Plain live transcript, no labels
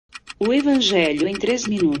O Evangelho em 3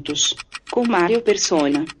 minutos, com Mário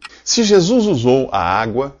Persona. Se Jesus usou a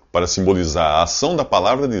água para simbolizar a ação da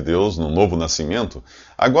palavra de Deus no novo nascimento,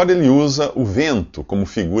 agora ele usa o vento como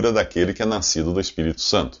figura daquele que é nascido do Espírito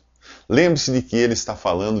Santo. Lembre-se de que ele está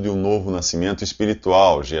falando de um novo nascimento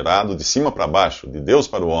espiritual, gerado de cima para baixo, de Deus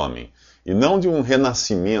para o homem, e não de um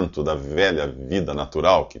renascimento da velha vida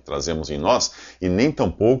natural que trazemos em nós, e nem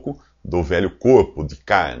tampouco do velho corpo de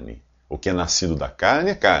carne. O que é nascido da carne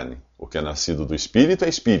é carne, o que é nascido do Espírito é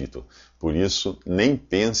Espírito. Por isso, nem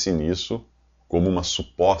pense nisso como uma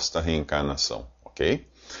suposta reencarnação, ok?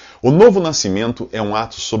 O novo nascimento é um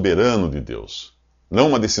ato soberano de Deus, não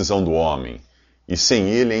uma decisão do homem, e sem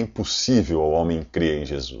ele é impossível ao homem crer em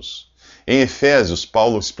Jesus. Em Efésios,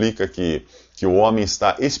 Paulo explica que o homem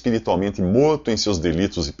está espiritualmente morto em seus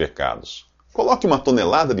delitos e pecados. Coloque uma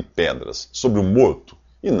tonelada de pedras sobre o morto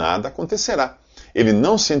e nada acontecerá. Ele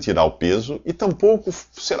não sentirá o peso e tampouco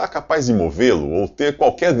será capaz de movê-lo ou ter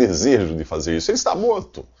qualquer desejo de fazer isso. Ele está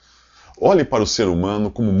morto. Olhe para o ser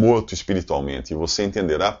humano como morto espiritualmente e você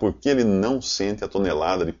entenderá por que ele não sente a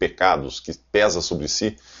tonelada de pecados que pesa sobre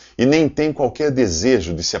si e nem tem qualquer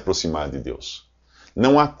desejo de se aproximar de Deus.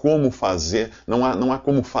 Não há como fazer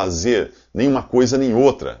nem uma coisa nem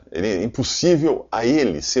outra. É impossível a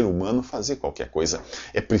ele, ser humano, fazer qualquer coisa.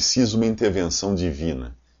 É preciso uma intervenção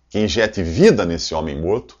divina que injete vida nesse homem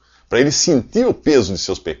morto, para ele sentir o peso de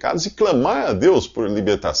seus pecados e clamar a Deus por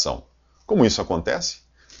libertação. Como isso acontece?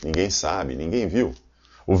 Ninguém sabe, ninguém viu.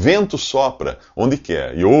 O vento sopra onde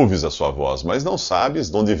quer e ouves a sua voz, mas não sabes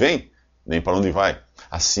de onde vem, nem para onde vai.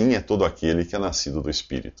 Assim é todo aquele que é nascido do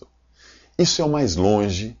Espírito. Isso é o mais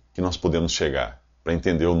longe que nós podemos chegar para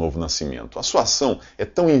entender o novo nascimento. A sua ação é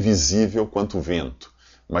tão invisível quanto o vento,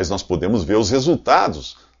 mas nós podemos ver os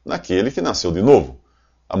resultados naquele que nasceu de novo.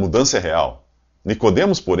 A mudança é real.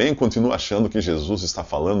 Nicodemos, porém, continua achando que Jesus está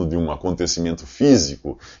falando de um acontecimento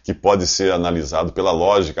físico que pode ser analisado pela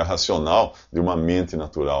lógica racional de uma mente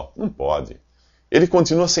natural. Não pode. Ele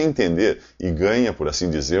continua sem entender e ganha, por assim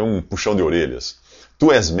dizer, um puxão de orelhas.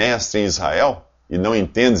 Tu és mestre em Israel e não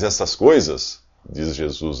entendes essas coisas? Diz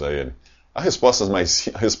Jesus a ele. A resposta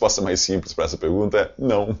mais simples para essa pergunta é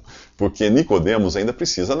não, porque Nicodemos ainda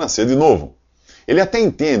precisa nascer de novo. Ele até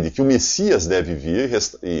entende que o Messias deve vir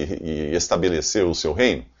e estabelecer o seu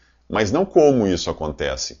reino, mas não como isso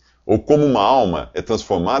acontece, ou como uma alma é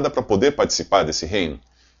transformada para poder participar desse reino.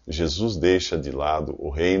 Jesus deixa de lado o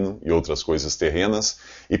reino e outras coisas terrenas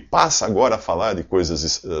e passa agora a falar de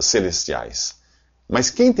coisas celestiais. Mas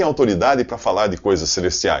quem tem autoridade para falar de coisas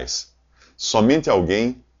celestiais? Somente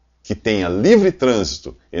alguém que tenha livre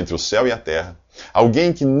trânsito entre o céu e a terra,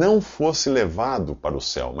 alguém que não fosse levado para o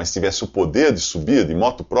céu, mas tivesse o poder de subir de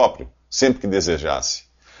moto próprio, sempre que desejasse.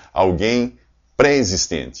 Alguém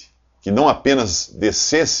pré-existente, que não apenas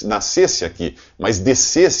nascesse aqui, mas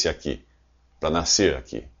descesse aqui, para nascer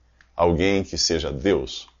aqui. Alguém que seja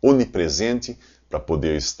Deus, onipresente, para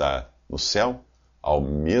poder estar no céu, ao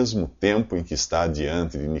mesmo tempo em que está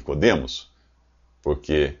diante de Nicodemos.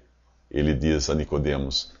 Porque ele diz a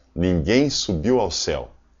Nicodemos: ninguém subiu ao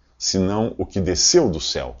céu, senão o que desceu do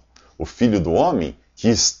céu, o Filho do Homem que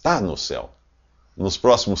está no céu. Nos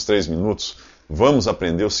próximos 3 minutos, vamos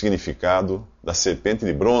aprender o significado da serpente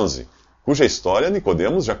de bronze, cuja história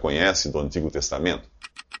Nicodemos já conhece do Antigo Testamento.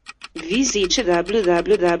 Visite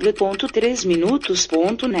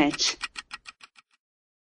www.3minutos.net.